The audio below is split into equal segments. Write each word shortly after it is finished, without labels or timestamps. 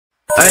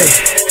Hey,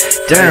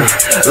 damn,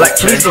 like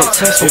please don't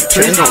touch me,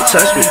 please don't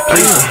touch me,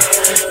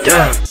 please.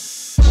 Damn.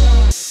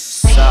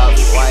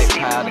 Soft white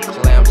powder,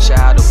 clam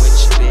chowder with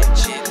your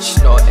bitch.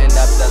 Snorting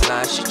up the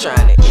line, she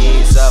tryna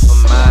ease up her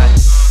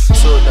mind.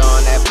 Tutor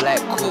on that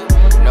black coupe,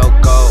 no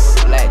gold,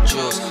 black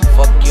juice.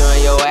 Fuck you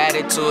and your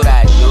attitude,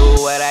 I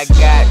do what I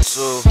got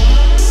to.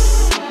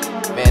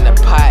 Man, the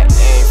pot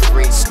ain't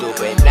free,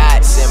 stupid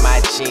knots in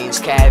my jeans,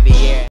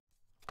 caviar.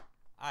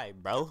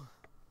 Alright, bro.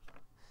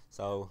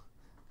 So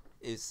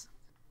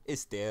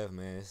it's Dev,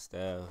 man. It's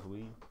Dev.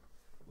 We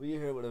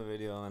here with a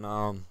video,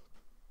 and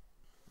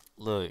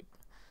look,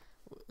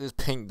 this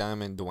pink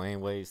diamond Dwayne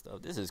Wade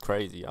stuff. This is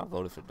crazy. I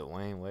voted for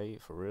Dwayne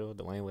Wade, for real.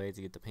 Dwayne Wade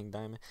to get the pink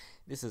diamond.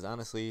 This is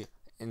honestly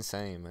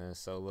insane, man.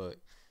 So look,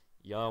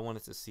 y'all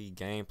wanted to see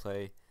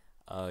gameplay.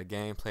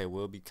 Gameplay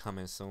will be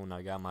coming soon.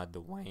 I got my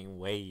Dwayne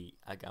Wade.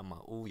 I got my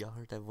y'all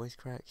heard that voice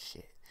crack?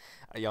 Shit.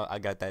 Y'all, I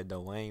got that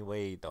Dwayne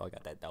Wade though. I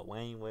got that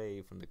Dwayne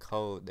Wade from the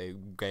code they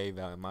gave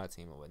out in my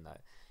team and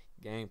whatnot.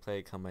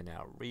 Gameplay coming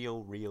out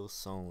real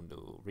soon,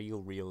 dude.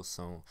 Real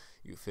soon.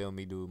 You feel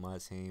me, dude? My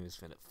team is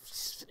finna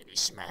be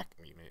smack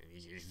me, man.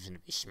 It's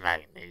finna be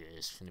smack, nigga.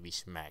 It's finna be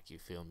smack. You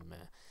feel me,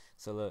 man?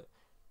 So look,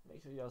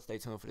 make sure y'all stay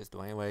tuned for this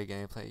Dwayne Wade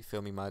gameplay. You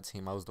feel me? My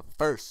team, I was the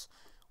first.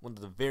 One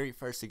of the very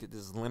first to get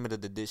this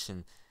limited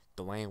edition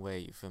Dwayne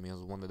Wade, you feel me? I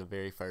was one of the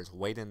very first,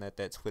 waiting at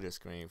that Twitter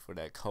screen for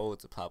that code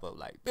to pop up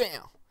like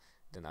BAM!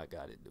 Then I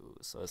got it,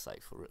 dude. So it's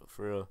like for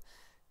real.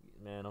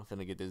 Man, I'm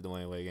finna get this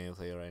Dwayne Wade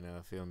gameplay right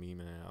now. Feel me,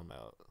 man? I'm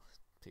out.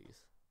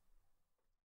 Peace.